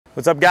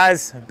What's up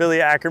guys?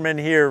 Billy Ackerman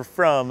here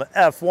from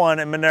F-One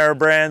and Monero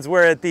Brands.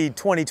 We're at the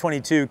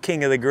 2022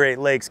 King of the Great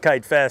Lakes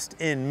Kite Fest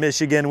in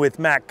Michigan with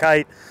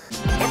MACkite.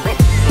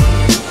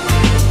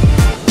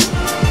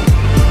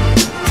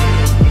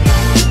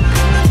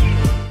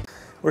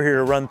 We're here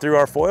to run through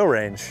our foil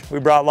range.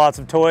 We brought lots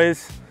of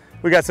toys.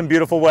 We got some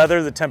beautiful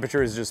weather. The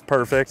temperature is just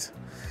perfect.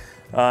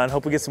 And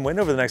hope we get some wind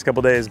over the next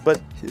couple days.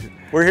 But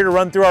we're here to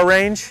run through our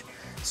range,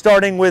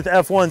 starting with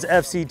F-One's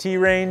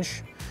FCT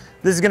range.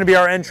 This is going to be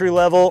our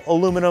entry-level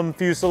aluminum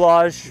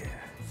fuselage,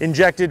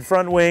 injected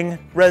front wing,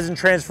 resin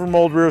transfer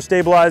mold rear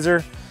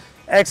stabilizer.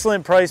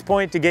 Excellent price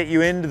point to get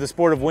you into the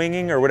sport of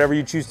winging or whatever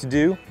you choose to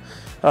do.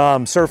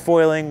 Surf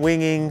foiling,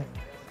 winging,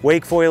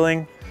 wake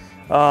foiling.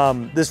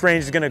 This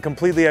range is going to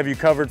completely have you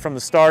covered from the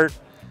start.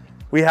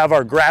 We have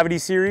our Gravity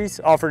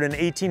series offered in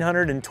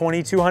 1800 and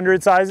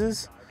 2200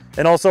 sizes,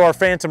 and also our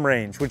Phantom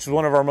range, which is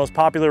one of our most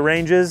popular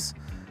ranges,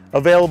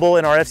 available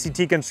in our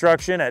FCT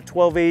construction at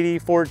 1280,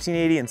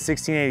 1480, and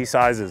 1680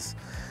 sizes.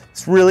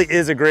 This really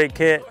is a great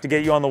kit to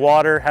get you on the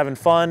water, having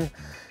fun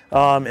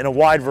in a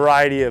wide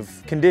variety of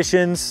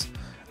conditions.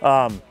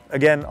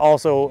 Again,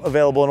 also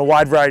available in a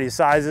wide variety of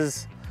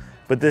sizes,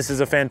 but this is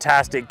a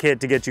fantastic kit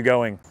to get you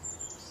going.